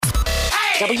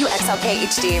WXLK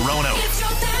HD. Rono. It's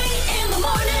your thing in the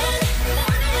morning.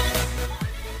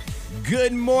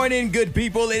 Good morning, good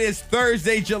people. It is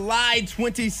Thursday, July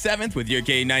 27th with your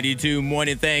K92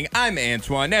 Morning Thing. I'm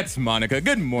Antoine. That's Monica.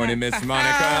 Good morning, Miss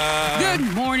Monica. Good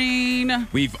morning.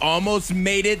 We've almost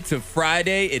made it to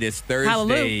Friday. It is Thursday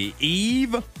Hallelujah.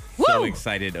 Eve. Woo. So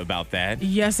excited about that.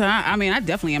 Yes, I mean, I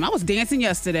definitely am. I was dancing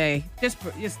yesterday. Just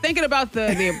thinking about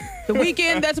the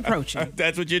weekend that's approaching.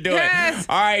 That's what you're doing. Yes.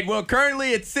 All right. Well,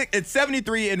 currently it's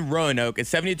 73 in Roanoke.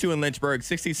 It's 72 in Lynchburg,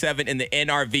 67 in the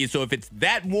NRV. So if it's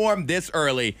that warm this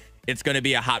early, it's going to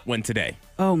be a hot one today.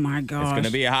 Oh, my gosh. It's going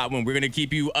to be a hot one. We're going to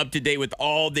keep you up to date with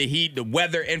all the heat, the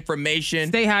weather information.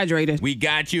 Stay hydrated. We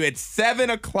got you. At 7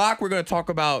 o'clock, we're going to talk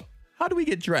about how do we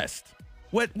get dressed?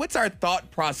 What's our thought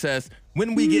process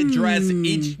when we get dressed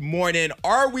each morning?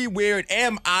 Are we weird?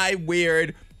 Am I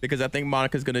weird? Because I think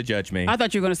Monica's going to judge me. I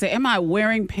thought you were going to say, am I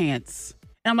wearing pants?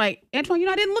 And I'm like, Antoine,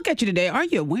 I didn't look at you today. Are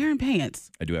you wearing pants?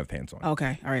 I do have pants on.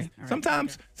 Okay. All right.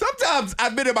 Sometimes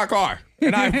I've been in my car,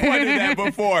 and I've pointed that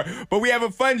before. But we have a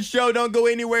fun show. Don't go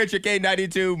anywhere. It's your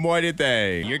K92 Morning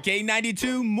Thing. Your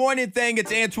K92 Morning Thing.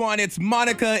 It's Antoine. It's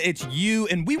Monica. It's you.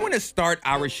 And we want to start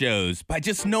our shows by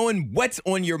just knowing what's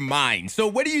on your mind. So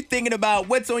what are you thinking about?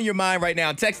 What's on your mind right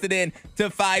now? Text it in to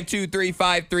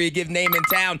 52353. Give name and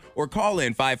town or call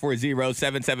in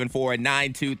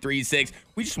 540-774-9236.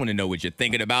 We just want to know what you're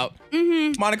thinking about.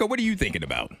 Monica, what are you thinking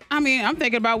about? I mean, I'm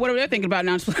thinking about whatever they're thinking about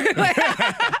now.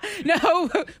 No,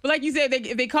 but like you said,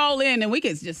 if they call in and we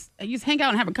can just hang out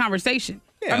and have a conversation.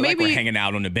 Yeah, or maybe, like we're hanging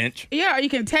out on the bench. Yeah, or you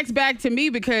can text back to me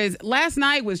because last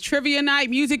night was trivia night,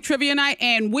 music trivia night,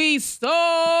 and we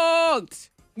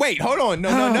sucked. Wait, hold on.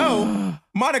 No.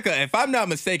 Monica, if I'm not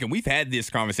mistaken, we've had this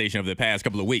conversation over the past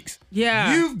couple of weeks.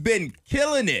 Yeah. You've been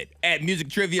killing it at music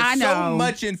trivia. I know. So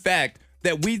much, in fact,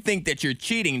 that we think that you're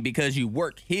cheating because you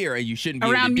work here and you shouldn't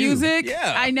be Around able to music. do.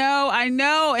 Yeah. I know.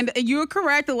 And you're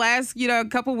correct. The last,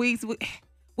 couple weeks,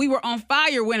 we were on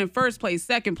fire winning first place,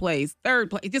 second place,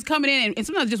 third place, just coming in and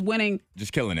sometimes just winning.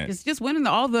 Just killing it. Just winning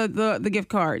all the gift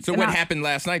cards. So what happened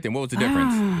last night then? What was the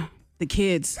difference? The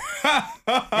kids.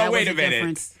 Wait a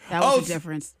minute. That was the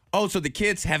difference. Oh, so the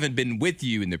kids haven't been with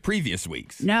you in the previous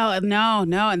weeks. No.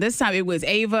 And this time it was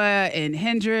Ava and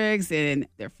Hendrix and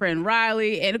their friend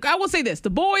Riley. And I will say this, the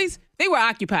boys, they were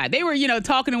occupied. They were,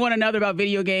 talking to one another about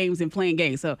video games and playing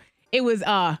games. So it was,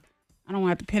 I don't want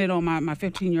to have to pin it on my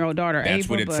 15-year-old daughter, That's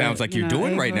Ava. what it sounds like you're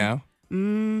doing right now.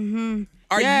 Mm-hmm.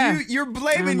 You're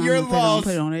blaming your loss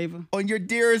put it on Ava. on your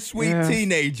dear sweet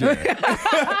teenager.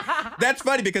 That's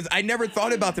funny because I never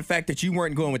thought about the fact that you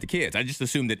weren't going with the kids. I just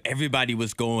assumed that everybody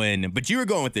was going, but you were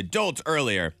going with adults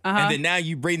earlier. And then now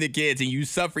you bring the kids and you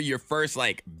suffer your first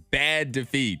bad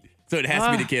defeat. So it has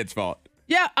to be the kids' fault.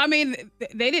 Yeah, I mean,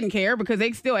 they didn't care because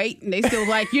they still ate and they still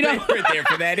They were there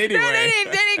for that anyway. they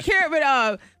didn't care,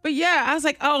 but yeah, I was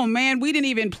like, oh man, we didn't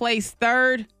even place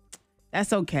third.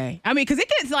 That's okay. I mean, because it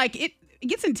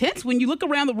gets intense when you look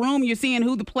around the room. You're seeing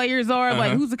who the players are,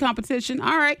 like who's the competition.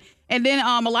 All right, and then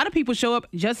a lot of people show up,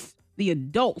 just the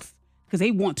adults, because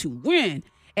they want to win.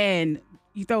 And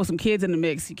you throw some kids in the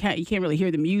mix, you can't really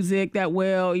hear the music that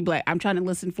well. You be like, I'm trying to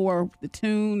listen for the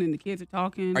tune, and the kids are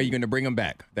talking. Are you going to bring them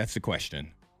back? That's the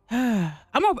question. We're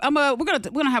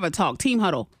gonna have a talk, team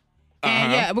huddle,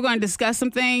 and we're gonna discuss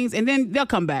some things, and then they'll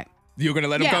come back. You're going to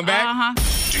let them come back?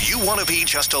 Do you want to be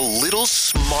just a little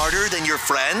smarter than your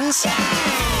friends?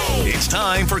 It's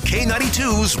time for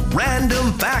K92's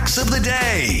Random Facts of the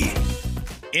Day.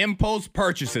 Impulse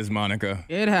purchases, Monica.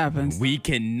 It happens. We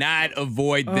cannot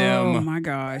avoid them. Oh my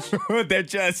gosh. They're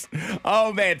just,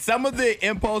 oh man. Some of the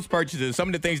impulse purchases, some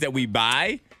of the things that we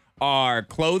buy are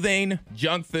clothing,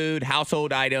 junk food,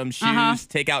 household items, shoes,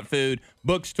 takeout food,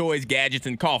 books, toys, gadgets,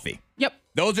 and coffee. Yep.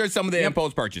 Those are some of the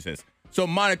impulse purchases. So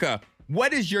Monica,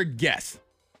 what is your guess?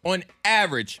 On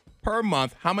average, per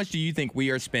month, how much do you think we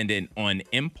are spending on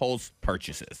impulse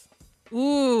purchases?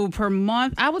 Ooh, per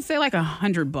month, I would say like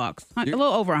 $100, a little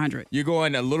over 100. You're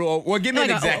going a little. Well, give me an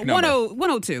exact number.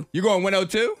 102. You're going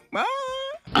 102?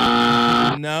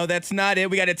 No, that's not it.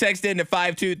 We got a text in to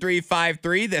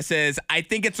 52353 that says, I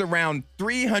think it's around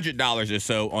 $300 or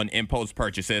so on impulse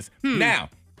purchases. Now,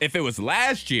 if it was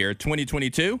last year,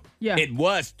 2022, it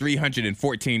was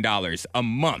 $314 a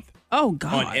month. Oh,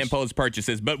 gosh. On impulse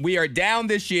purchases. But we are down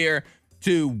this year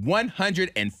to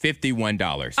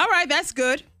 $151. All right, that's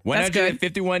good.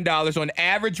 $151. On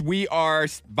average, we are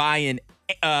buying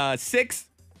 6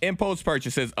 impulse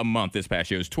purchases a month this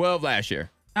past year. It was 12 last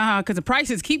year. Because the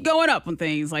prices keep going up on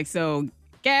things. Like, so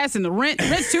gas and the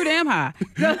rent's too damn high.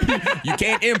 You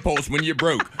can't impulse when you're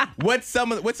broke. What's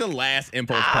the last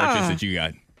impulse purchase that you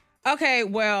got? Okay,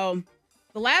 well,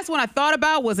 The last one I thought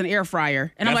about was an air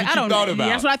fryer. And I'm That's like, what you thought about.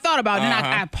 Yeah, that's what I thought about. And then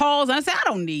Uh-huh. I paused and I said, I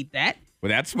don't need that. Well,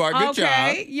 that's smart. Good job.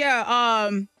 Okay, yeah.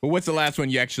 But what's the last one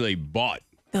you actually bought?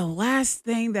 The last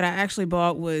thing that I actually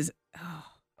bought was,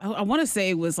 I want to say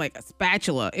it was like a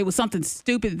spatula. It was something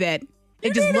stupid that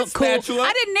it just looked cool. spatula?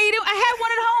 I didn't need it. I had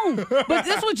one at home. But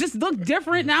this one just looked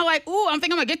different. And I like, ooh, I'm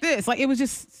thinking I'm going to get this. Like, it was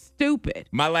just stupid.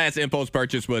 My last impulse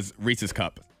purchase was Reese's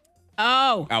Cup.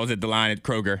 Oh. I was at the line at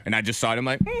Kroger, and I just saw them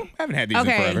like, I haven't had these in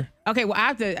forever. Okay, well,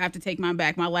 I have to take mine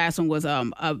back. My last one was a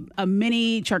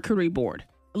mini charcuterie board,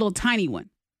 a little tiny one.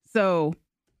 So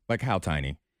Like how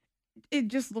tiny? it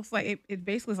just looks like it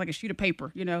basically is like a sheet of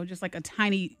paper, just like a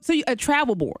tiny a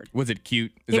travel board. Was it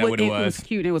cute? Is that what it was? It was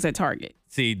cute. It was at Target.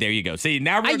 See, there you go. See,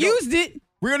 now I used it.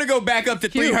 We're going to go back up to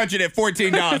Cute.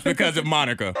 $314 because of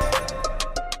Monica.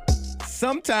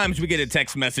 Sometimes we get a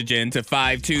text message in to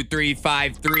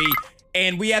 52353,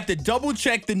 and we have to double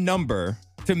check the number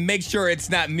to make sure it's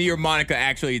not me or Monica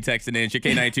actually texting in. It's your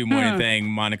K92 morning thing,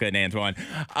 Monica and Antoine.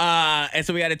 And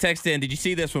so we got a text in. Did you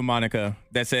see this from Monica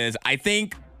that says, I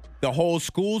think the whole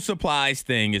school supplies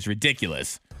thing is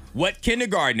ridiculous. What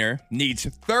kindergartner needs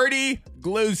 30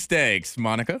 glue sticks,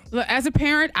 Monica? Look, as a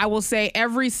parent, I will say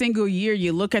every single year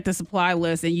you look at the supply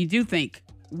list and you do think,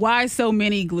 why so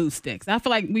many glue sticks? I feel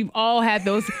like we've all had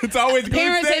those. It's always glue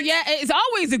parents sticks? Say, yeah, it's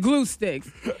always a glue sticks.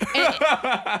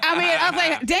 I was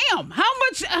like, damn, how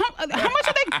much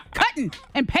are they cutting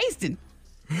and pasting?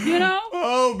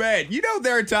 Oh, man.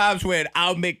 There are times when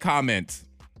I'll make comments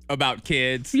about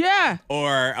kids. Yeah.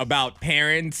 Or about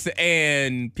parents,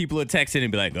 and people will text in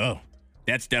and be like, oh,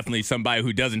 that's definitely somebody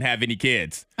who doesn't have any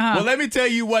kids. Well, let me tell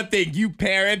you one thing, you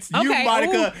parents, you, Okay,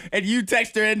 Monica, ooh. and you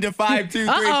text her into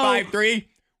 52353.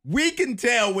 We can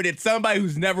tell when it's somebody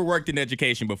who's never worked in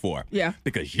education before. Yeah.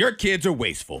 Because your kids are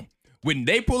wasteful. When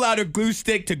they pull out a glue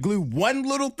stick to glue one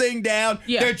little thing down,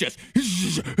 they're just...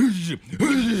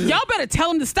 Y'all better tell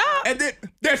them to stop. And then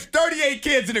there's 38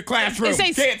 kids in the classroom.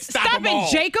 Say, Can't stop them all.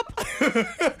 it, Jacob.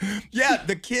 Yeah,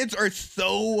 the kids are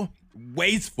so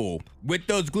wasteful with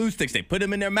those glue sticks. They put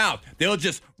them in their mouth. They'll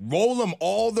just roll them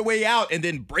all the way out and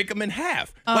then break them in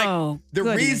half. Oh, the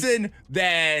goodness. reason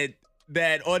that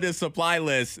on the supply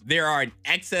list there are an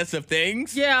excess of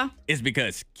things is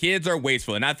because kids are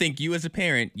wasteful. And I think you as a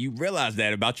parent, you realize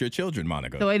that about your children,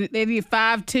 Monica. So they need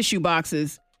 5 tissue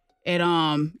boxes. And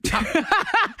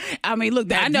I mean,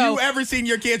 look, I know. Have you ever seen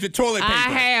your kids with toilet paper? I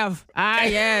have.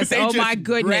 Yes. They Oh just my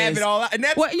goodness. grab it all out. And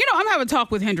that's Well, I'm having a talk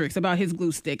with Hendrix about his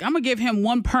glue stick. I'm gonna give him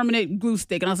one permanent glue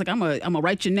stick, and I was like, I'm gonna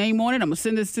write your name on it. I'm gonna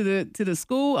send this to the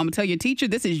school. I'm gonna tell your teacher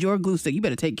this is your glue stick. You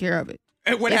better take care of it.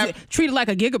 and what happened. Treat it like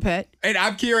a gigapet. And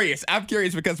I'm curious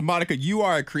because Monica, you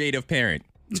are a creative parent.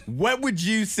 What would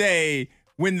you say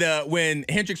when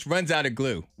Hendrix runs out of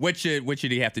glue? What should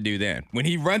he have to do then? When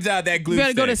he runs out of that glue, You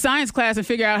better stick, go to science class and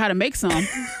figure out how to make some.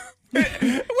 what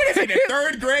is it? The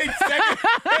third grade, second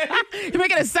grade? You're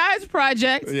making a science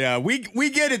project. Yeah, we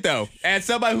get it though. As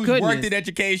somebody who's Goodness. worked in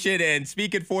education and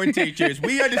speaking for teachers,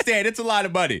 we understand it's a lot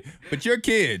of money. But your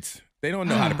kids, they don't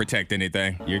know how to protect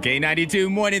anything. Your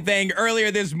K92 morning thing. Earlier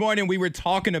this morning, we were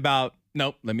talking about.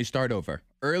 Nope, let me start over.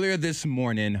 Earlier this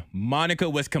morning, Monica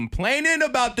was complaining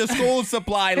about the school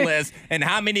supply list and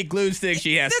how many glue sticks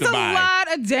she has There's to buy. a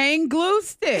lot of dang glue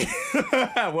sticks.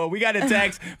 Well, we got a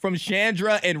text from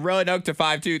Chandra in Roanoke to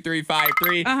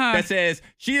 52353 that says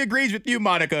she agrees with you,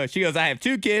 Monica. She goes, I have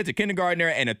 2 kids, a kindergartner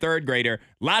and a 3rd grader.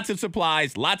 Lots of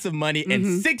supplies, lots of money,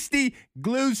 and 60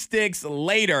 glue sticks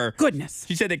later. Goodness.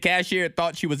 She said the cashier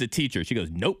thought she was a teacher. She goes,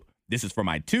 nope. This is for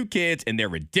my 2 kids and their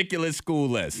ridiculous school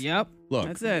list. Yep. Look,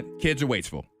 That's it. Kids are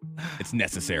wasteful. It's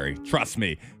necessary. Trust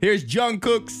me. Here's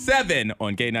Jungkook 7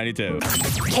 on K92.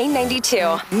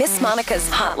 K92, Miss Monica's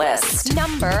Hot List.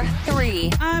 Number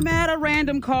 3. I'm at a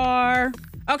random car.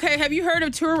 Okay, have you heard of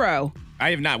Turo?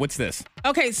 I have not. What's this?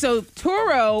 Okay, so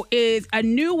Turo is a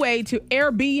new way to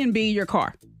Airbnb your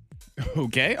car.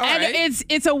 Okay, all And right.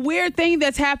 it's a weird thing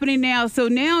that's happening now. So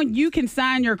now you can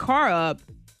sign your car up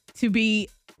to be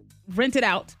rented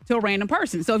out to a random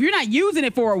person. So if you're not using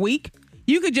it for a week,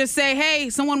 you could just say, hey,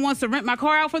 someone wants to rent my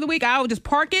car out for the week. I will just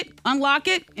park it, unlock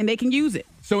it, and they can use it.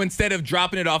 So instead of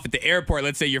dropping it off at the airport,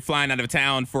 let's say you're flying out of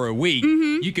town for a week,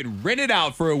 you can rent it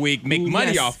out for a week, make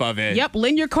money Yes. off of it. Yep,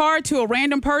 lend your car to a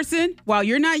random person while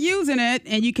you're not using it,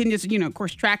 and you can just, of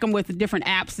course, track them with different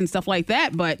apps and stuff like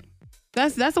that. But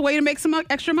that's a way to make some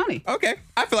extra money. Okay.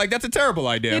 I feel like that's a terrible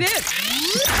idea. It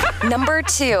is. Number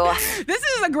 2. This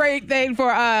is a great thing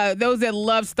for those that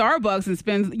love Starbucks and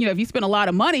spend, if you spend a lot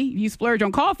of money, you splurge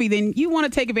on coffee, then you want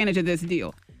to take advantage of this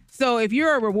deal. So if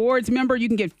you're a rewards member, you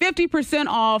can get 50%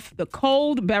 off the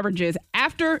cold beverages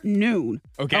after noon.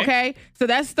 Okay. So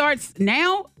that starts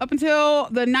now up until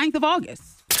the 9th of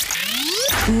August.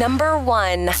 Number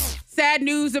 1. Sad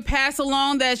news to pass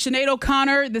along that Sinead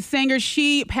O'Connor, the singer,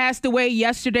 she passed away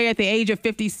yesterday at the age of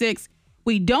 56.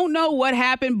 We don't know what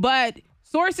happened, but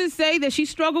sources say that she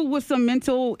struggled with some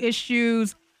mental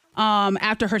issues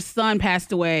after her son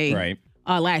passed away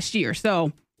last year.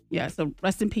 So, yeah, so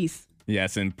rest in peace.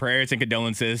 Yes, and prayers and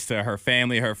condolences to her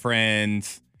family, her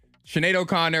friends. Sinead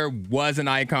O'Connor was an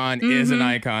icon, is an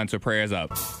icon, so prayers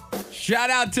up. Shout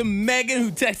out to Megan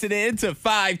who texted in to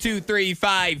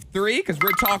 52353 because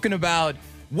we're talking about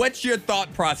what's your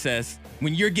thought process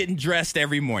when you're getting dressed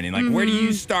every morning. Like, where do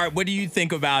you start? What do you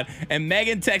think about? And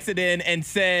Megan texted in and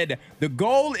said, the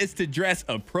goal is to dress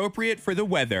appropriate for the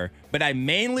weather, but I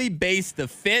mainly base the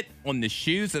fit on the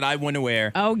shoes that I want to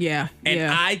wear. Oh, yeah.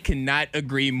 And I cannot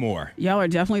agree more. Y'all are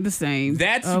definitely the same.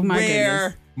 That's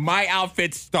where my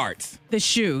outfit starts. The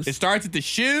shoes. It starts with the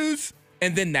shoes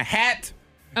and then the hat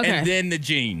and then the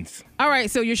jeans. All right,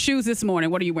 so your shoes this morning,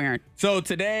 what are you wearing? So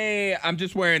today, I'm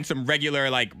just wearing some regular,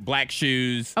 like, black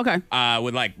shoes. Okay.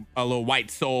 With, like, a little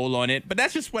white sole on it. But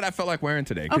that's just what I felt like wearing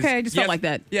today. Okay, I just felt like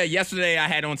that. Yeah, yesterday I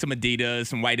had on some Adidas,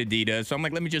 some white Adidas. So I'm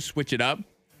like, let me just switch it up.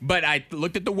 But I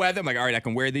looked at the weather. I'm like, all right, I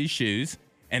can wear these shoes.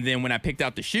 And then when I picked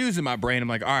out the shoes in my brain, I'm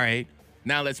like, all right,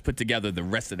 now let's put together the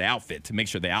rest of the outfit to make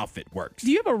sure the outfit works.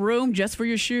 Do you have a room just for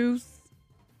your shoes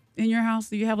in your house?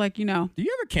 Do you have, like, Do you have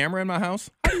a camera in my house?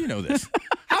 How do you know this?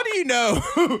 How do you know?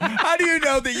 How do you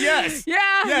know that? Yes. Yeah.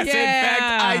 Yes, in fact,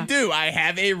 I do. I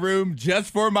have a room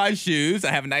just for my shoes.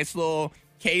 I have a nice little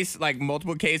case, like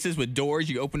multiple cases with doors.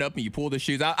 You open up and you pull the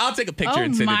shoes out. I'll take a picture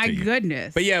and send it to you. Oh, my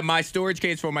goodness. But yeah, my storage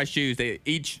case for my shoes,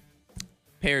 each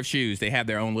pair of shoes, they have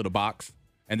their own little box.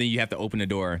 And then you have to open the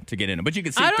door to get in them. But you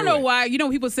can see I don't know why.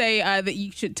 People say that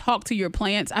you should talk to your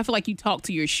plants. I feel like you talk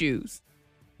to your shoes.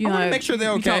 I want to make sure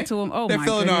they're okay. You talk to them. Oh, they're my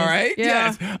feeling goodness. all right.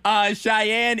 Yeah. Yes.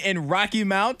 Cheyenne and Rocky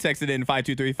Mount texted in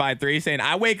 52353 saying,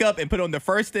 I wake up and put on the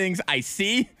first things I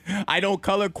see. I don't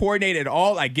color coordinate at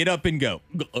all. I get up and go.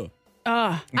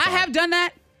 I have done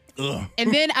that.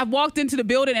 And then I walked into the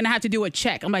building and I had to do a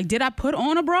check. I'm like, did I put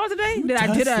on a bra today?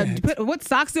 What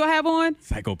socks do I have on?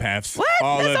 Psychopaths. What?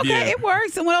 All That's of okay. you. It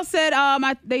works. Someone else said,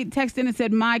 they texted in and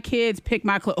said, my kids pick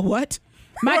my clothes. What?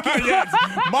 My kids. Yes.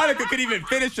 Monica could even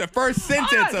finish the first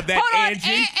sentence of that,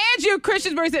 Angie. Angie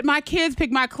Christiansburg said, my kids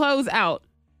pick my clothes out.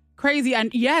 Crazy.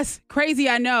 Crazy,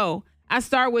 I know. I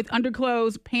start with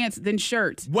underclothes, pants, then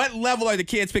shirts. What level are the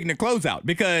kids picking the clothes out?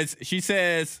 Because she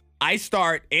says,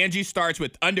 Angie starts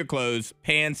with underclothes,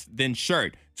 pants, then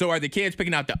shirt. So are the kids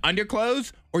picking out the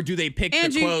underclothes or do they pick the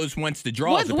clothes once the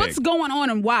draws are picked? What's going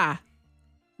on and why?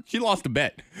 She lost a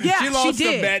bet. Yeah, she lost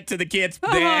did. a bet to the kid's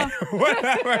dad.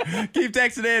 Whatever. Keep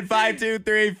texting in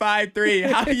 52353.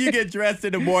 How do you get dressed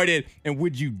in the morning? And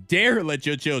would you dare let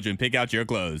your children pick out your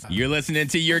clothes? You're listening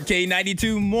to your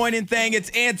K92 morning thing.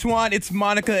 It's Antoine. It's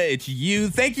Monica. It's you.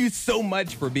 Thank you so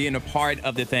much for being a part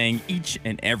of the thing each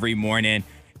and every morning.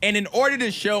 And in order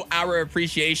to show our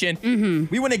appreciation,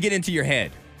 we want to get into your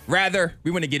head. Rather,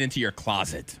 we want to get into your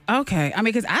closet. Okay.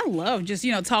 Because I love just,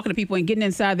 talking to people and getting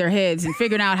inside their heads and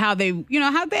figuring out how they,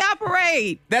 how they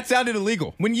operate. That sounded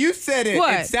illegal. When you said it,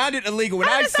 What? It sounded illegal. When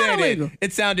How I did it sound said illegal?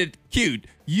 it sounded cute.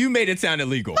 You made it sound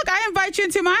illegal. Look, I invite you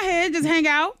into my head, just hang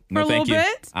out for a little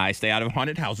bit. I stay out of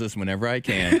haunted houses whenever I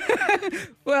can.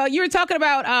 Well, you were talking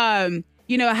about,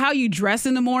 how you dress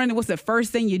in the morning, what's the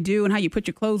first thing you do and how you put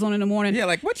your clothes on in the morning. Yeah,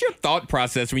 like what's your thought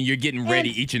process when you're getting ready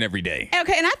each and every day?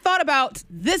 Okay, and I thought about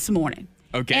this morning.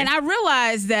 Okay. And I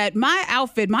realized that my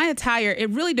outfit, my attire, it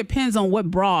really depends on what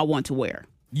bra I want to wear.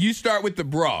 You start with the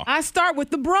bra. I start with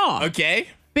the bra. Okay.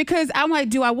 Because I'm like,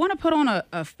 do I want to put on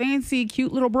a fancy,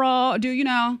 cute little bra? Or do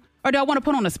I want to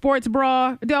put on a sports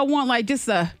bra? Or do I want like just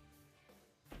a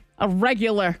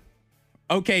regular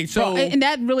Okay, so bra? And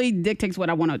that really dictates what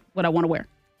I want to wear.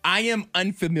 I am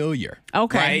unfamiliar.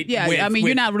 Okay. Right? Yeah.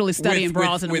 You're not really studying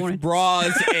bras in the morning. With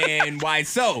bras and why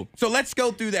so. So let's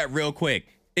go through that real quick.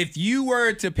 If you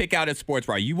were to pick out a sports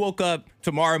bra, you woke up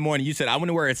tomorrow morning, you said, I want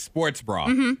to wear a sports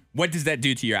bra. What does that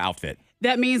do to your outfit?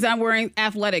 That means I'm wearing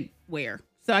athletic wear.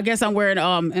 So I guess I'm wearing,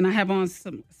 and I have on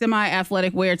some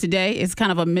semi-athletic wear today. It's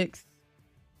kind of a mix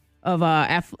of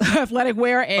athletic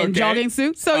wear and jogging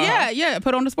suit. So yeah,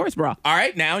 put on the sports bra. All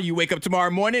right, now you wake up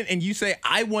tomorrow morning and you say,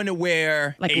 I want to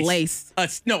wear like lace. A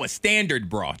standard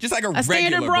bra, just like a regular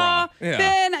standard bra. Yeah.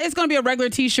 Then it's going to be a regular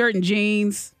t-shirt and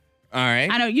jeans. All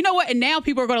right. I know. You know what? And now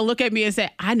people are going to look at me and say,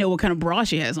 I know what kind of bra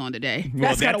she has on today. Well,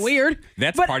 that's kind of weird.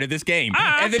 That's part of this game.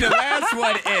 And then the last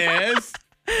one is...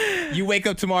 You wake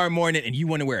up tomorrow morning and you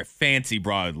want to wear a fancy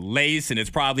bra, lace, and it's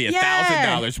probably $1,000.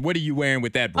 Yeah. What are you wearing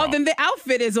with that bra? Oh, then the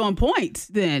outfit is on point.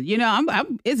 Then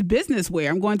it's business wear.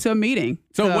 I'm going to a meeting.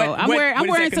 So what I'm wearing does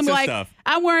that some consist of?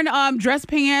 I'm wearing dress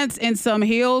pants and some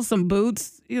heels, some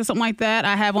boots, something like that.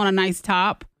 I have on a nice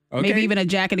top, maybe even a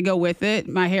jacket to go with it.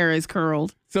 My hair is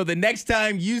curled. So the next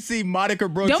time you see Monica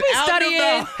Brooks Don't be out studying.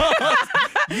 of the house,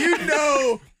 you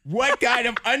know what kind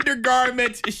of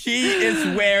undergarments she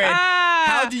is wearing.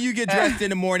 How do you get dressed in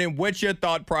the morning? What's your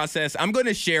thought process? I'm going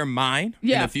to share mine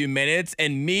in a few minutes.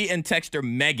 And me and texter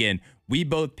Megan, we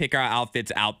both pick our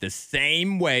outfits out the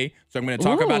same way. So I'm going to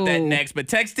talk about that next. But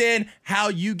text in how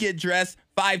you get dressed.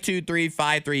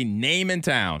 52353, name and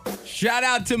town. Shout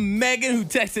out to Megan who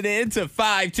texted in to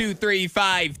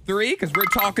 52353 because we're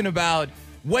talking about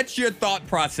what's your thought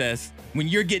process when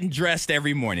you're getting dressed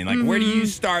every morning? Like, where do you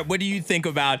start? What do you think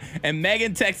about? And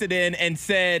Megan texted in and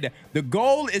said, the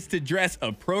goal is to dress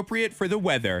appropriate for the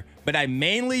weather, but I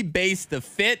mainly base the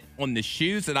fit on the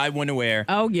shoes that I want to wear.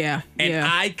 Oh, yeah. And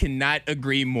I cannot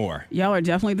agree more. Y'all are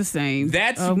definitely the same.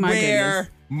 That's where goodness.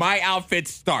 My outfit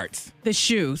starts. The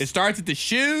shoes. It starts at the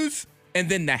shoes and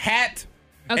then the hat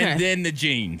and then the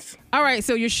jeans. All right,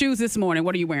 so your shoes this morning,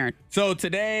 what are you wearing? So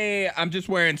today I'm just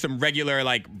wearing some regular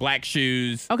like black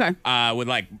shoes. Okay. With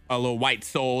like a little white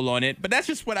sole on it. But that's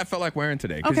just what I felt like wearing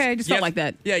today. Okay, just felt like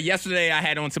that. Yeah, yesterday I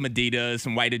had on some Adidas,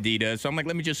 some white Adidas. So I'm like,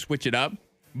 let me just switch it up.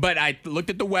 But I looked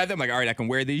at the weather. I'm like, all right, I can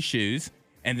wear these shoes.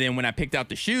 And then when I picked out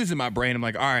the shoes in my brain, I'm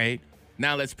like, all right,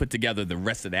 now let's put together the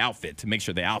rest of the outfit to make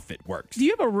sure the outfit works. Do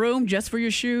you have a room just for your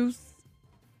shoes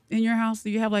in your house? Do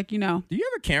you have Do you have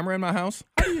a camera in my house?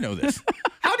 How do you know this?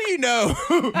 How do you know?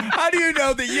 How do you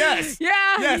know that? Yes. Yeah.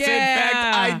 Yes, yeah. in fact,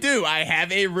 I do. I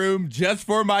have a room just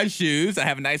for my shoes. I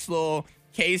have a nice little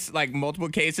case, like multiple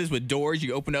cases with doors.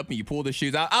 You open up and you pull the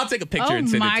shoes out. I'll take a picture and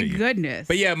send it to you. Oh, my goodness.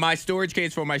 But yeah, my storage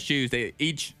case for my shoes,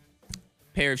 each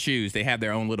pair of shoes, they have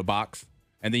their own little box.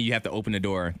 And then you have to open the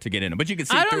door to get in them. But you can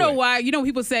see I don't through know it. why.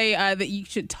 People say that you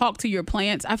should talk to your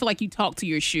plants. I feel like you talk to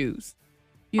your shoes.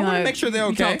 I want to make sure they're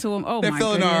okay. You talk to them. Oh, they're my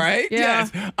feeling goodness. all right. Yeah.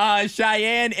 Yes.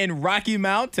 Cheyenne in Rocky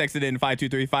Mount texted in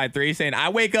 52353 saying, I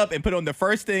wake up and put on the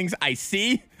first things I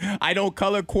see. I don't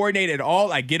color coordinate at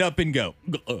all. I get up and go.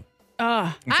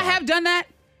 I have done that.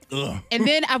 And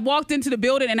then I walked into the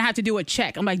building and I had to do a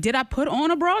check. I'm like, did I put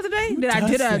on a bra today?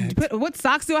 What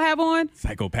socks do I have on?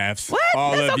 Psychopaths. What?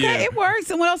 All That's of okay. you. It works.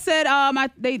 Someone else said,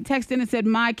 they texted in and said,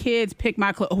 my kids pick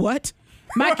my clothes. What?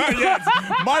 My kids. Yes.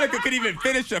 Monica could even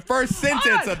finish the first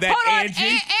sentence of that,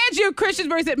 Angie. Angie of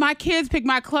Christiansburg said, my kids pick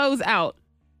my clothes out.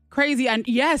 Crazy.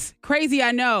 Crazy.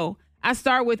 I know. I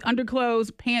start with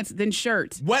underclothes, pants, then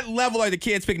shirts. What level are the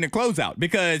kids picking their clothes out?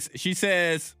 Because she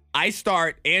says,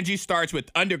 Angie starts with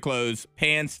underclothes,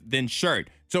 pants, then shirt.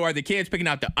 So are the kids picking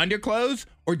out the underclothes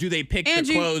or do they pick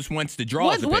Angie, the clothes once the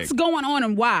draws are picked? What's going on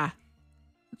and why?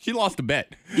 She lost a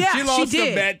bet. Yeah, she lost she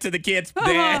did. a bet to the kid's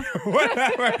dad.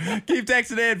 Whatever. Keep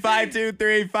texting in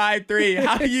 52353.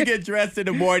 How do you get dressed in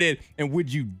the morning? And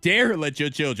would you dare let your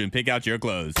children pick out your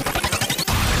clothes?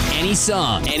 Any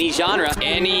song, any genre,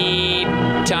 any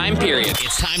time period.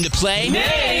 It's time to play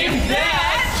Name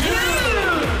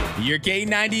That Tune! Your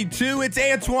K92, it's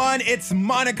Antoine, it's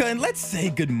Monica, and let's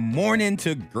say good morning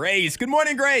to Grace. Good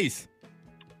morning, Grace.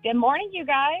 Good morning, you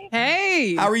guys.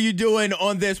 Hey. How are you doing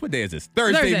on this? What day is this?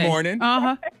 Thursday morning.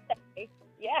 Uh-huh.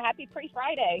 Yeah, happy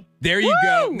pre-Friday. There you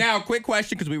go. Now, quick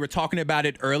question, because we were talking about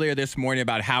it earlier this morning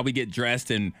about how we get dressed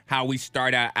and how we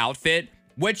start our outfit.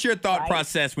 What's your thought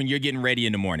process when you're getting ready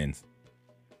in the mornings?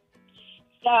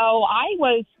 So I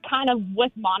was kind of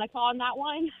with Monica on that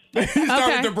one.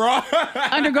 Start with the bra.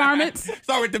 Undergarments.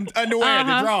 Start with the underwear,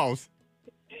 the drawers.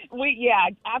 Yeah,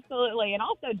 absolutely. And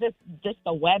also just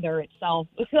the weather itself.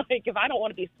 Like, if I don't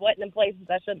want to be sweating in places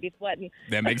I shouldn't be sweating.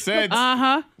 That makes sense.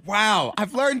 Uh-huh. Wow.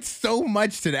 I've learned so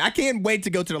much today. I can't wait to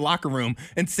go to the locker room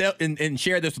and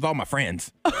share this with all my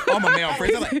friends. All my male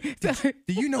friends. I'm like,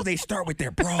 do you know they start with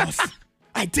their bras?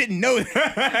 I didn't know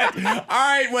that. All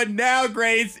right. Well, now,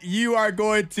 Grace, you are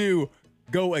going to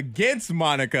go against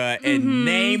Monica and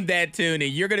name that tune,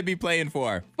 and you're going to be playing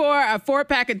for a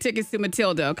 4-pack of tickets to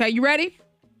Matilda. Okay, you ready?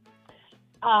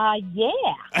 Yeah. All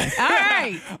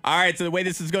right. All right, so the way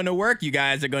this is going to work, you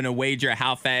guys are going to wager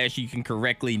how fast you can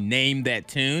correctly name that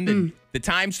tune. The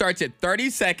time starts at 30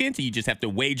 seconds. You just have to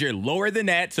wager lower than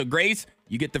that. So, Grace,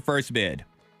 you get the first bid.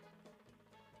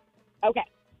 Okay.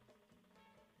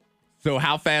 So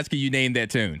how fast can you name that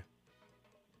tune?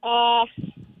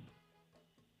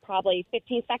 Probably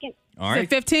 15 seconds. All right.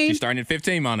 15? She's starting at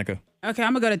 15, Monica. Okay,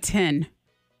 I'm going to go to 10.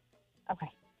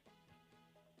 Okay.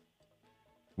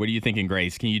 What are you thinking,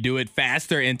 Grace? Can you do it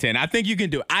faster in 10? I think you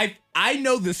can do it. I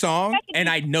know the song, and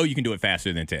I know you can do it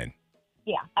faster than 10.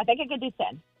 Yeah, I think I could do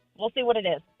 10. We'll see what it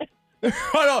is.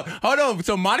 Hold on.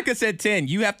 So Monica said 10.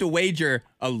 You have to wager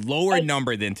a lower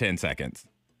number than 10 seconds.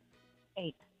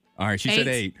 8. All right, she said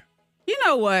 8. You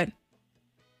know what?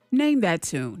 Name that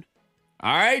tune.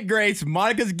 All right, Grace.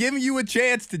 Monica's giving you a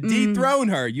chance to dethrone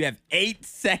her. You have 8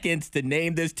 seconds to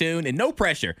name this tune, and no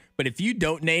pressure. But if you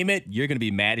don't name it, you're going to be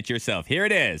mad at yourself. Here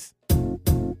it is.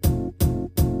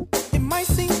 It might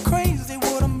seem crazy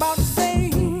what I'm about to say.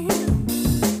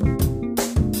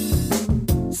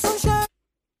 Sunshine.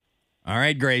 All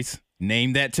right, Grace.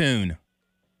 Name that tune.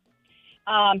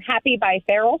 Happy by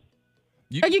Farrell.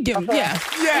 You give him, yeah.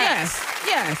 Yes.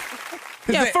 Yes.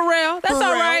 Yeah, Pharrell. That's Pharrell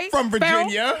all right. from Pharrell.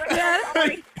 Virginia. Yeah, that's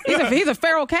right. He's a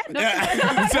feral cat. No.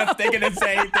 I was just thinking the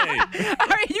same thing. All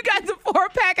right, you got the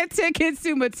 4-pack of tickets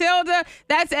to Matilda.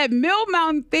 That's at Mill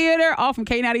Mountain Theater, all from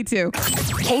K92.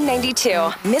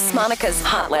 K92, Miss Monica's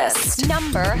Hot List.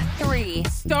 Number 3.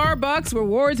 Starbucks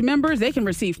Rewards members, they can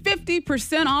receive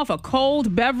 50% off a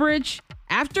cold beverage.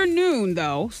 Afternoon,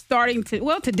 though, starting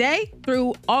today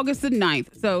through August the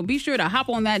 9th. So be sure to hop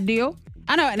on that deal.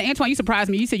 I know, and Antoine, you surprised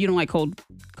me. You said you don't like cold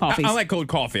coffees. I like cold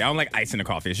coffee. I don't like ice in the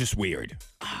coffee. It's just weird.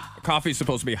 Coffee's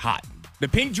supposed to be hot. The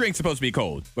pink drink's supposed to be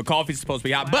cold, but coffee's supposed to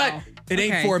be hot. Wow. But it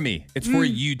ain't for me. It's for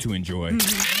you to enjoy.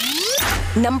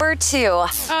 Number 2.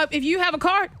 If you have a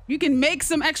car, you can make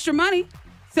some extra money.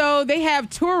 So they have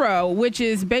Turo, which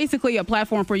is basically a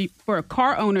platform for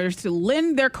car owners to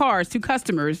lend their cars to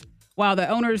customers while the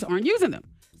owners aren't using them.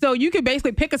 So you could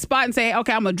basically pick a spot and say,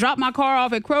 okay, I'm going to drop my car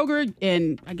off at Kroger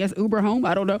and I guess Uber home.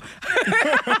 I don't know.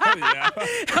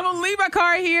 I'm going to leave my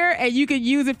car here and you could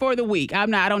use it for the week. I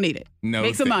don't need it. No.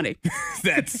 Make some money.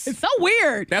 It's so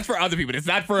weird. That's for other people. It's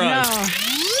not for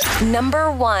us.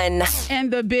 Number 1.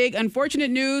 And the big unfortunate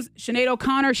news, Sinead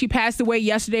O'Connor, she passed away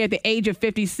yesterday at the age of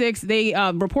 56. They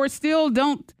reports still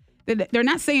they're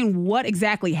not saying what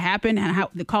exactly happened and how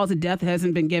the cause of death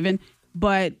hasn't been given.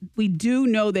 But we do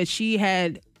know that she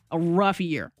had a rough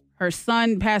year. Her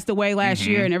son passed away last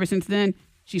year, and ever since then,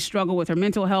 she struggled with her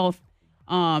mental health.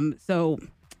 So,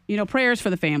 prayers for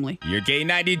the family. Your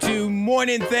K92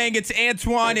 morning thing. It's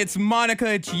Antoine, it's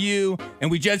Monica, it's you. And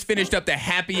we just finished up the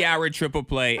happy hour triple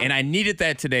play, and I needed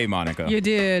that today, Monica. You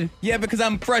did. Yeah, because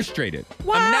I'm frustrated.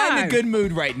 Why? I'm not in a good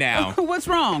mood right now. What's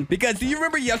wrong? Because do you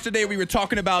remember yesterday we were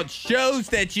talking about shows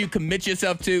that you commit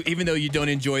yourself to even though you don't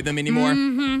enjoy them anymore?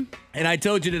 Mm-hmm. And I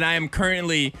told you that I am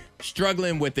currently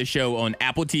struggling with a show on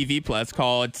Apple TV Plus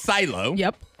called Silo.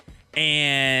 Yep.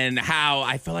 And how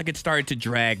I felt like it started to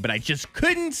drag, but I just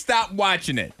couldn't stop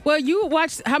watching it. Well, you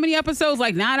watched how many episodes?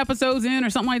 Like 9 episodes in or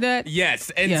something like that? Yes.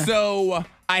 And so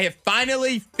I have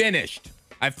finally finished.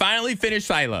 I finally finished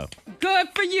Silo. Good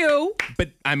for you. But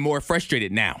I'm more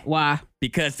frustrated now. Why?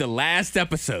 Because the last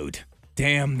episode,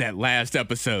 that last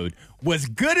episode was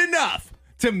good enough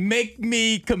to make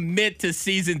me commit to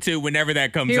season 2 whenever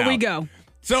that comes out. Here we go.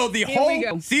 So the whole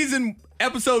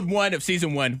episode 1 of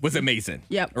season 1 was amazing.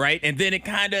 Yep. Right? And then it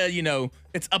kind of,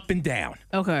 it's up and down.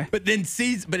 Okay. But then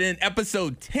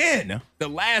episode 10, the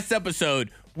last episode,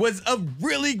 was a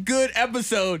really good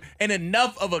episode and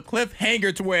enough of a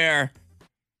cliffhanger to where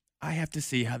I have to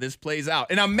see how this plays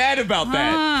out. And I'm mad about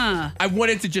that. I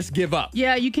wanted to just give up.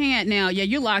 Yeah, you can't now. Yeah,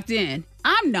 you're locked in.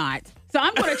 I'm not. So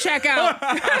I'm going to check out.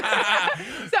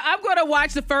 So I'm going to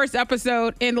watch the first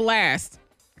episode and the last.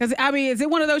 Because, is it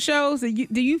one of those shows? Do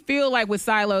you feel like with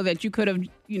Silo that you could have,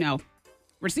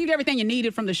 received everything you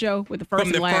needed from the show with the first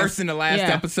and last? From the first and the last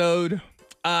episode?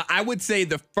 I would say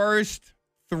the first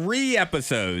 3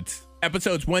 episodes,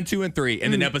 episodes 1, 2, and 3,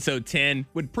 and then episode 10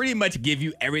 would pretty much give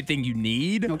you everything you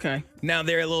need. Okay. Now,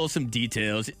 there are some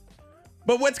details.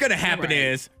 But what's going to happen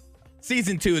is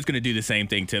season 2 is going to do the same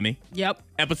thing to me. Yep.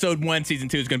 Episode 1, season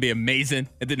 2 is going to be amazing,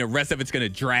 and then the rest of it's going to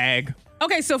drag.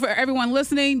 Okay, so for everyone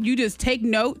listening, you just take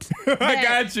note. I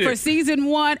got you. For season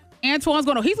 1, Antoine's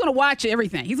going to watch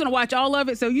everything. He's going to watch all of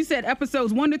it. So you said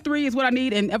episodes 1 to 3 is what I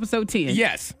need and episode 10.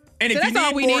 Yes. And if you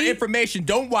need more information,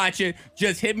 don't watch it.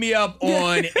 Just hit me up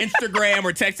on Instagram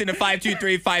or text into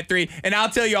 52353, and I'll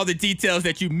tell you all the details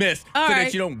that you missed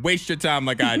that you don't waste your time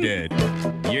like I did.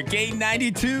 Your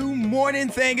K92 morning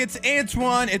thing. It's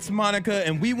Antoine, it's Monica,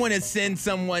 and we want to send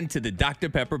someone to the Dr.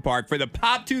 Pepper Park for the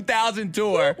Pop 2000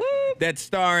 tour that's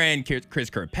starring Chris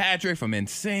Kirkpatrick from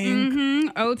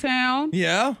NSYNC. O-Town.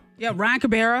 Yeah. Yeah, Ryan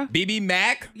Cabrera. BB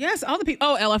Mac. Yes, all the people.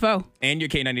 Oh, LFO. And your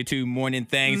K92 morning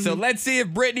thing. So let's see if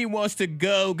Brittany wants to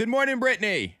go. Good morning,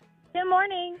 Brittany. Good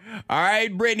morning. All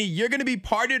right, Brittany, you're going to be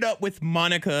partnered up with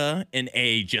Monica in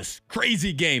a just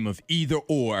crazy game of either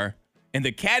or. And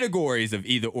the categories of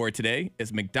either or today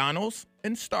is McDonald's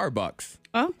and Starbucks.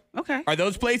 Oh, okay. Are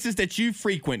those places that you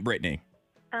frequent, Brittany?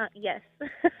 Yes. All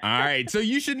right, so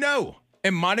you should know.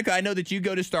 And Monica, I know that you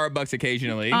go to Starbucks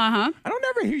occasionally. Uh-huh. I don't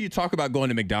ever hear you talk about going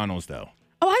to McDonald's, though.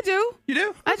 Oh, I do. You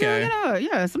do? I do,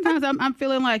 yeah. Sometimes I'm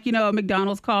feeling like, a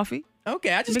McDonald's coffee.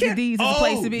 Okay, I just Mickey can't. D's is the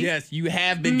place to be. Yes, you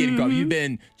have been getting coffee. You've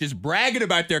been just bragging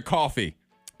about their coffee.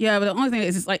 Yeah, but the only thing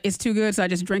is it's too good, so I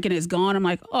just drink it and it's gone. I'm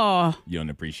like, oh. You don't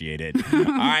appreciate it. All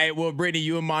right, well, Brittany,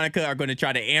 you and Monica are going to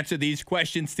try to answer these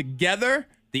questions together.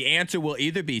 The answer will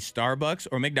either be Starbucks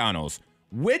or McDonald's.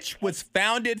 Which was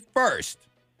founded first?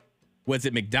 Was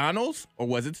it McDonald's or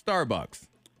was it Starbucks?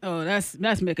 Oh,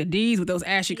 that's Mickey D's with those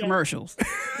ashy commercials.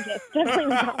 Yes, definitely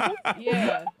McDonald's.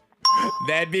 Yeah.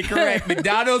 That'd be correct.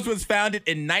 McDonald's was founded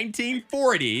in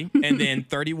 1940, and then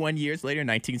 31 years later, in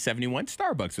 1971,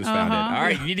 Starbucks was founded. All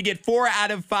right, you need to get 4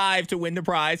 out of 5 to win the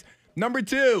prize. Number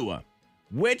 2,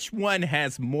 which one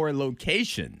has more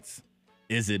locations?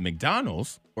 Is it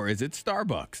McDonald's or is it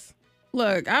Starbucks?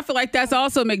 Look, I feel like that's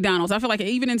also McDonald's. I feel like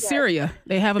even in Syria,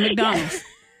 they have a McDonald's.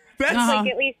 That's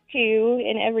Like at least 2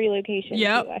 in every location.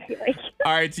 Yep. Too, I feel like.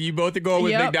 All right, so you both are going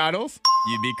with Yep. McDonald's?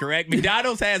 You'd be correct.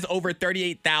 McDonald's has over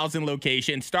 38,000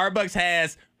 locations. Starbucks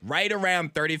has right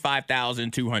around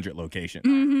 35,200 locations.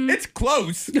 It's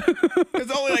close.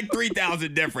 There's only like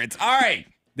 3,000 difference. All right,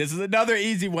 this is another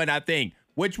easy one, I think.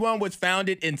 Which one was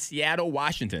founded in Seattle,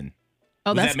 Washington?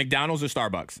 Oh, Was that McDonald's or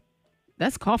Starbucks?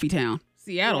 That's Coffee Town.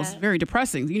 Seattle's very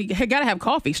depressing. You got to have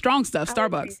coffee, strong stuff,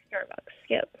 Starbucks. Starbucks.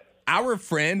 Yep. Our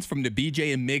friends from the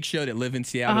BJ and Mig show that live in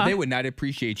Seattle, they would not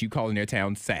appreciate you calling their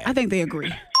town sad. I think they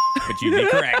agree. But you'd be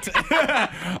correct.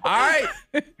 All right.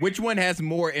 Which one has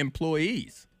more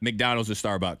employees, McDonald's or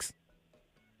Starbucks?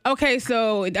 Okay,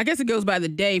 so I guess it goes by the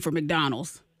day for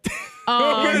McDonald's.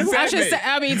 What does that I should mean? say,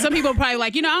 I mean, some people are probably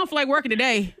like, I don't feel like working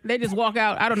today. They just walk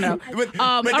out. I don't know. But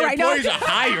all their right, employees are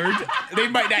hired. They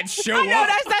might not show I know up.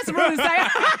 that's rude to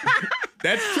say.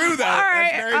 That's true, though. All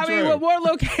right. That's very I true. mean, with more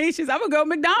locations, I'm gonna go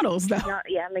McDonald's though.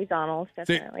 Yeah, McDonald's,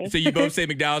 definitely. So you both say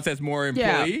McDonald's has more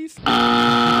Yeah. employees?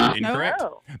 Incorrect.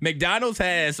 No. McDonald's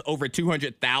has over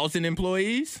 200,000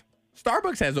 employees.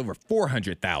 Starbucks has over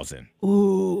 400,000.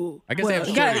 Ooh. I guess they have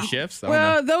you shorter gotta- shifts. I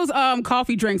don't know. those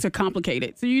coffee drinks are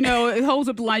complicated. So it holds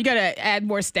up the line. You gotta add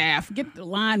more staff. Get the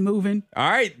line moving. All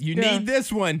right, you Yeah. need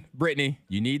this one, Brittany.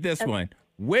 You need this one.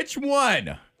 Which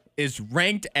one is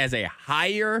ranked as a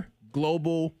higher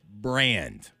global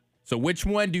brand? So which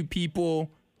one do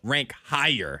people rank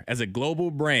higher as a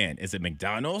global brand? Is it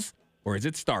McDonald's or is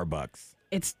it Starbucks?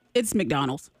 It's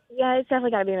McDonald's. Yeah, it's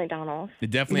definitely got to be McDonald's.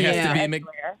 It definitely has to Yeah. be Mc.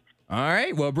 All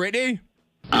right, well, Brittany.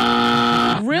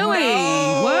 Really?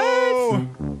 No.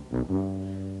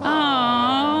 What?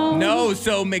 Oh. No,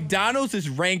 so McDonald's is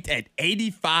ranked at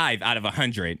 85 out of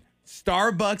 100.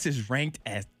 Starbucks is ranked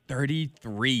at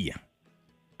 33.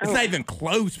 It's not even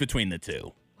close between the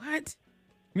two. What?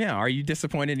 Yeah, are you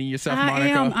disappointed in yourself,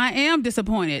 Monica? I am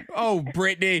disappointed. Oh,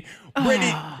 Brittany.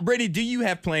 Brittany, do you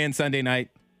have plans Sunday night?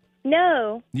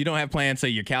 No. You don't have plans, so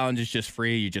your calendar's just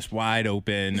free. You're just wide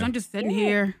open. I'm just sitting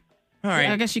here. All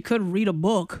right. I guess you could read a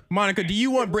book. Monica, do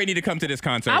you want Brittany to come to this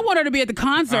concert? I want her to be at the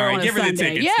concert All right, on a give her the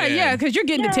Sunday. tickets then. Yeah, because you're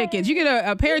getting the tickets. You get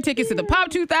a pair of tickets to the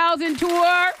Pop 2000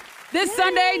 tour this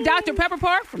Sunday, Dr. Pepper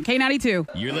Park from K92.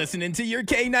 You're listening to your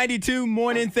K92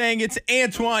 morning thing. It's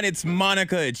Antoine, it's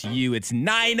Monica, it's you. It's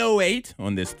 9:08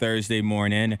 on this Thursday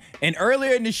morning. And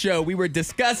earlier in the show, we were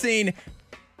discussing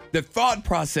the thought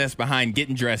process behind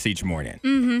getting dressed each morning.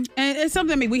 And it's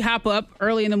something, we hop up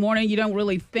early in the morning. You don't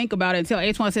really think about it until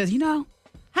Antoine says, how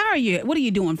are you? What are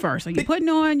you doing first? Are you putting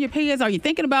on your pants? Are you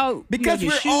thinking about Because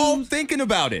your we're shoes? all thinking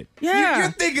about it. Yeah.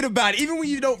 You're thinking about it. Even when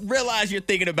you don't realize you're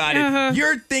thinking about it,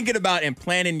 you're thinking about and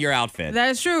planning your outfit.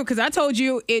 That's true, because I told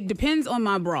you it depends on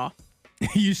my bra.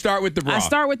 You start with the bra. I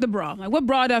start with the bra. Like, what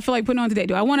bra do I feel like putting on today?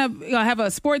 Do I want to have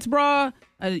a sports bra,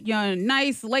 a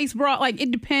nice lace bra? Like,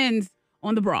 it depends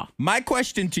on the bra. My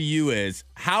question to you is,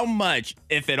 how much,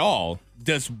 if at all,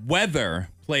 does weather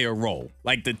play a role?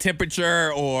 Like the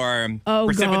temperature or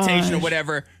precipitation or gosh.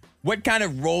 whatever. What kind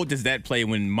of role does that play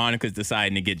when Monica's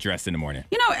deciding to get dressed in the morning?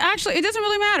 Actually, it doesn't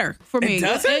really matter for me.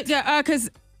 doesn't? Because,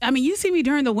 you see me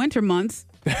during the winter months.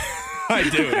 I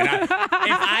do. And if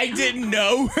I didn't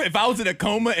know, if I was in a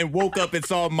coma and woke up and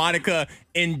saw Monica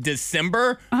in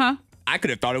December, I could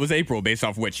have thought it was April based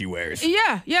off what she wears.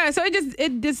 Yeah. So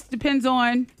it just depends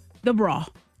on the bra.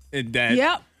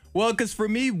 Yep. Well, because for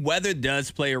me, weather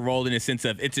does play a role in the sense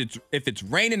of if it's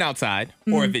raining outside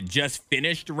or if it just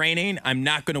finished raining, I'm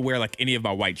not going to wear like any of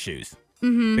my white shoes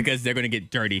because they're going to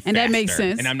get dirty faster. And that makes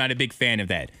sense. And I'm not a big fan of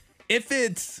that. If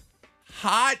it's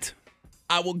hot,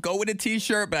 I will go with a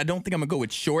t-shirt, but I don't think I'm gonna go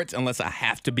with shorts unless I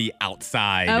have to be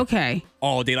outside Okay.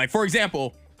 all day. Like, for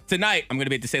example, tonight I'm gonna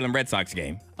be at the Salem Red Sox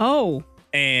game. Oh.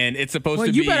 And it's supposed Well,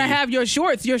 to be. you better have your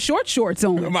shorts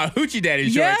on. My hoochie daddy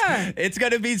shorts. Yeah. It's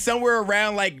going to be somewhere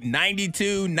around like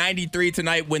 92, 93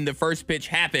 tonight when the first pitch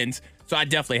happens. So I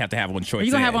definitely have to have on shorts. Are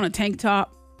you going to have on a tank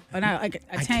top? Or not, like a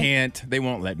I tank? can't. They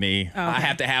won't let me. Okay. I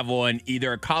have to have on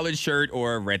either a college shirt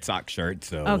or a Red Sox shirt.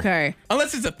 So Okay.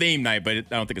 Unless it's a theme night, but I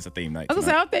don't think it's a theme night. I was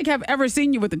gonna say, I don't think I've ever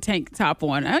seen you with a tank top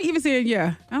on. I don't even see it.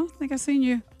 Yeah. I don't think I've seen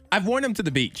you. I've worn them to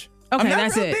the beach. Okay, I'm not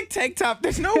that's real it. big tank top.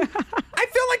 There's no. I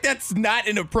feel like that's not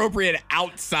an appropriate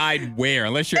outside wear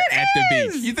unless you're at the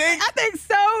beach. You think? I think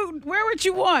so. Where would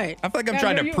you want? I feel like I'm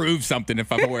trying to prove something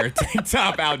if I wear a tank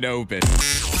top out in the open.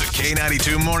 The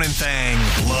K92 Morning Thing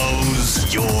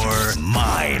blows your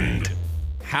mind.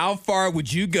 How far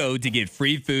would you go to get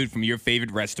free food from your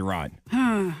favorite restaurant?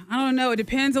 I don't know. It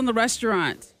depends on the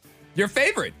restaurant. Your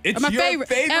favorite. It's My your favorite.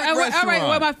 restaurant. All right.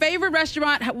 Well, my favorite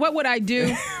restaurant. What would I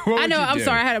do? What I would know. you I'm do?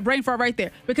 sorry. I had a brain fart right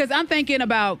there because I'm thinking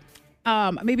about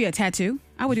maybe a tattoo.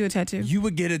 I would do a tattoo. You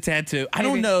would get a tattoo. I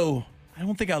don't Maybe. know. I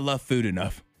don't think I love food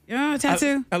enough. Yeah, a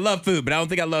tattoo. I love food, but I don't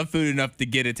think I love food enough to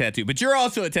get a tattoo. But you're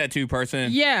also a tattoo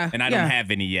person. Yeah, And I yeah. don't have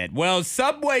any yet. Well,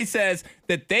 Subway says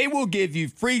that they will give you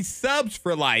free subs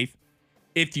for life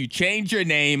if you change your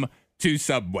name to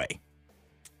Subway.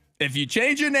 If you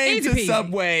change your name Easy to peasy.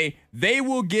 Subway, they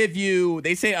will give you,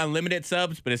 they say unlimited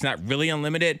subs, but it's not really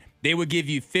unlimited. They will give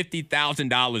you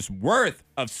 $50,000 worth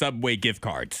of Subway gift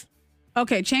cards.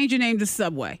 Okay, change your name to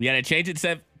Subway. You got to change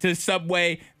it to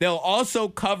Subway. They'll also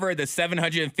cover the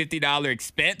 $750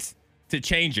 expense to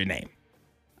change your name.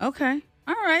 Okay.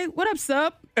 All right. What up,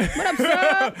 Sub? What up,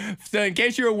 Sub? So in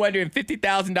case you were wondering,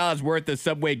 $50,000 worth of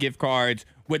Subway gift cards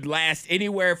would last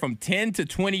anywhere from 10 to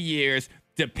 20 years,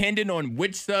 depending on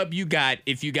which sub you got,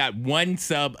 if you got one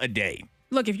sub a day.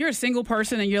 Look, if you're a single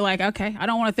person and you're like, okay, I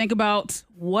don't want to think about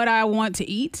what I want to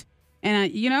eat,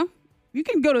 and you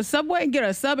can go to Subway and get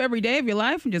a sub every day of your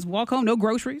life and just walk home, no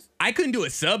groceries. I couldn't do a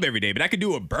sub every day, but I could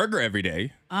do a burger every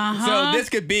day. Uh-huh. So this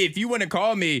could be, if you want to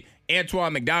call me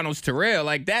Antoine McDonald's Terrell,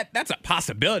 like that's a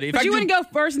possibility. If But I you do- wouldn't go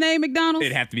first name McDonald's?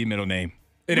 It'd have to be middle name.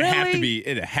 It'd Really?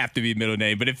 have to be middle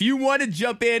name. But if you want to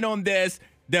jump in on this,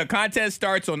 the contest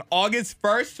starts on August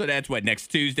 1st. So that's next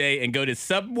Tuesday. And go to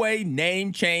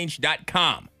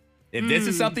subwaynamechange.com. If this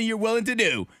is something you're willing to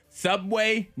do,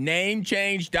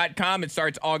 subwaynamechange.com. It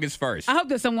starts August 1st. I hope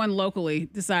that someone locally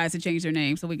decides to change their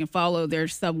name so we can follow their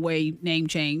Subway name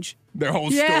change. Their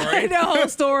whole Yeah, story. the whole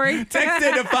story. Text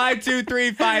it to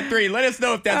 52353. Let us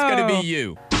know if that's going to be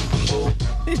you.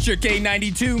 It's your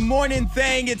K92 morning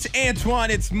thing. It's Antoine,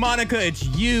 it's Monica, it's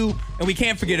you. And we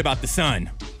can't forget about the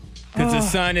sun. Because the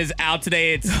sun is out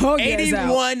today. It's Oh, yeah, it's out.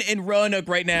 81 in Roanoke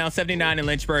right now, 79 in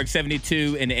Lynchburg,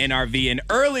 72 in the NRV. And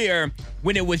earlier,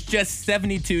 when it was just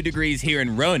 72 degrees here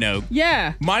in Roanoke,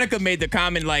 Yeah. Monica made the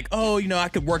comment like, oh, I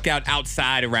could work out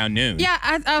outside around noon. Yeah,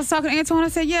 I was talking to Antoine. I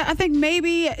said, yeah, I think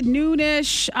maybe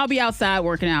noonish I'll be outside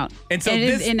working out. And so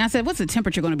and I said, what's the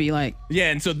temperature going to be like?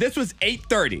 Yeah, and so this was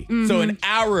 8:30. So an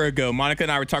hour ago, Monica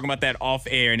and I were talking about that off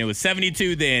air, and it was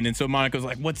 72 then. And so Monica was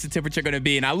like, what's the temperature going to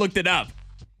be? And I looked it up.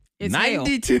 It's hail.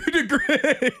 92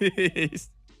 degrees.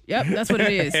 Yep, that's what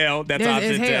it is. Hail, that's It's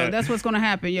opposite hail. to- That's what's going to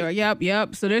happen. Yeah,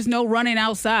 yep. So there's no running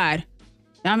outside.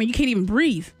 I mean, you can't even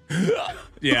breathe.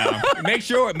 Yeah. Make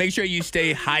sure you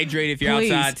stay hydrated if you're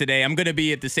Please. outside today. I'm going to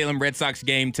be at the Salem Red Sox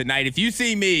game tonight. If you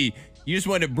see me, you just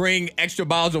want to bring extra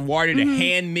bottles of water to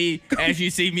hand me as you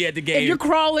see me at the game. If you're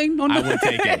crawling, on I the, will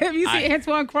take it. if you see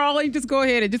Antoine crawling, just go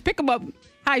ahead and just pick him up,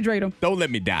 hydrate him. Don't let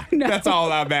me die. No. That's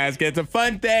all I'm asking. It's a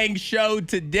fun thing show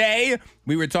today.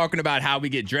 We were talking about how we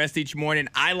get dressed each morning.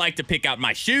 I like to pick out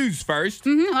my shoes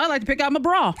 1st. I like to pick out my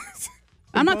bra.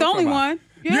 I'm not the only one.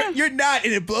 Yeah. You're not,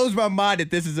 and it blows my mind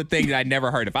that this is a thing that I never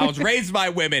heard of. I was raised by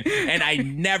women, and I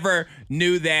never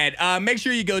knew that. Make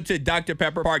sure you go to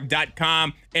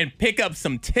drpepperpark.com and pick up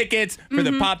some tickets for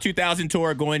the Pop 2000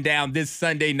 tour going down this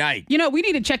Sunday night. We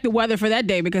need to check the weather for that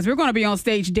day because we're going to be on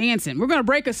stage dancing. We're going to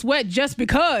break a sweat just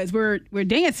because we're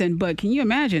dancing. But can you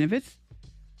imagine if it's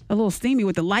a little steamy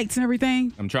with the lights and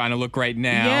everything? I'm trying to look right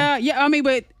now. Yeah. I mean,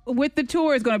 but with the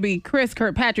tour, it's going to be Chris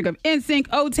Kirkpatrick of NSYNC,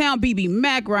 O-Town, BB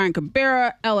Mac, Ryan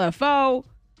Cabrera, LFO.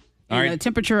 And right. a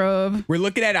temperature of... We're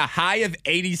looking at a high of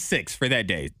 86 for that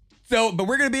day. So, but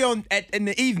we're going to be on in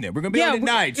the evening. We're going to be on at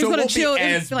night. So it won't be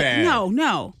as bad.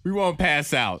 No. We won't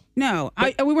pass out. No.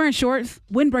 Are we wearing shorts?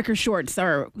 Windbreaker shorts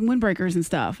or windbreakers and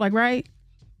stuff. Like, right?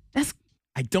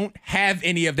 I I don't have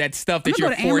any of that stuff that I'm you're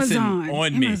gonna go to forcing Amazon.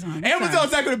 on me. Amazon.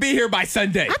 Amazon's not going to be here by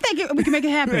Sunday. I think we can make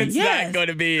it happen. It's not going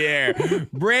to be here.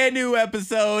 Brand new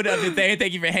episode of The Thing.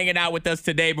 Thank you for hanging out with us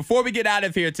today. Before we get out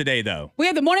of here today, though, we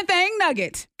have the morning thing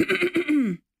nugget.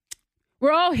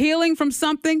 We're all healing from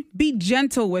something. Be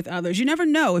gentle with others. You never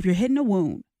know if you're hitting a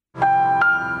wound.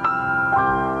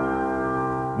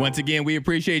 once again, we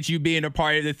appreciate you being a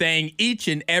part of The Thing each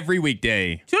and every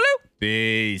weekday. Toodaloo.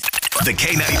 Peace. The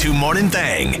K92 Morning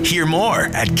Thing. Hear more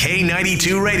at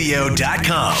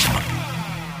K92Radio.com.